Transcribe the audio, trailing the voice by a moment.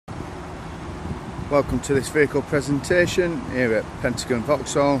Welcome to this vehicle presentation here at Pentagon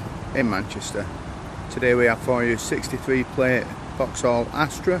Vauxhall in Manchester. Today we have for you 63 plate Vauxhall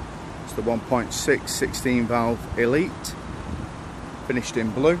Astra. It's the 1.6 16 valve Elite, finished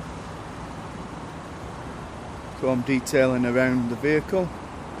in blue. Chrome detailing around the vehicle.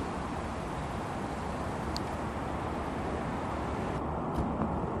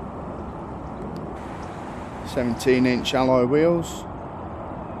 "17" alloy wheels.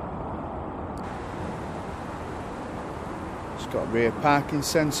 It's got rear parking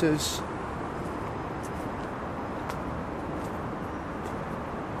sensors.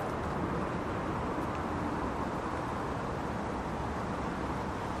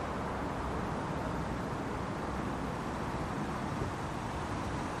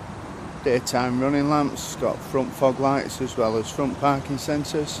 Daytime running lamps. It's got front fog lights as well as front parking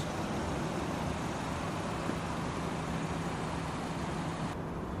sensors.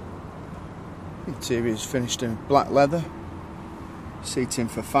 Interior is finished in black leather. Seating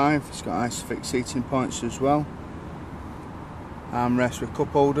for 5. It's got ISOFIX seating points as well. Armrest with cup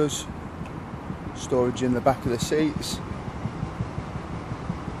holders. Storage in the back of the seats.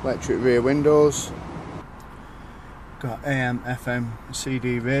 Electric rear windows. Got AM, FM,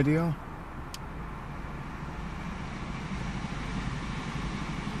 CD radio.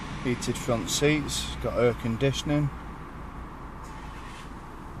 Heated front seats. Got air conditioning.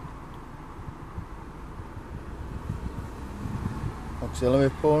 Auxiliary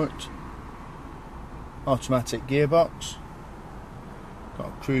port, automatic gearbox,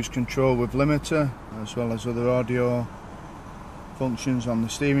 got cruise control with limiter as well as other audio functions on the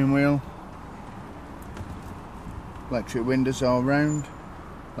steering wheel, electric windows all round,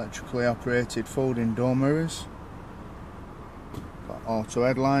 electrically operated folding door mirrors, got auto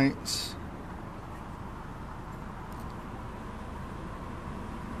headlights.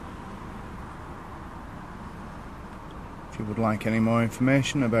 If you would like any more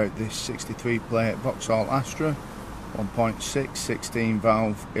information about this 63 plate Vauxhall Astra 1.6 16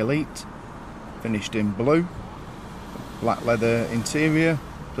 valve Elite, finished in blue, black leather interior,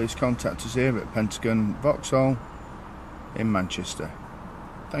 please contact us here at Pentagon Vauxhall in Manchester.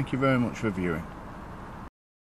 Thank you very much for viewing.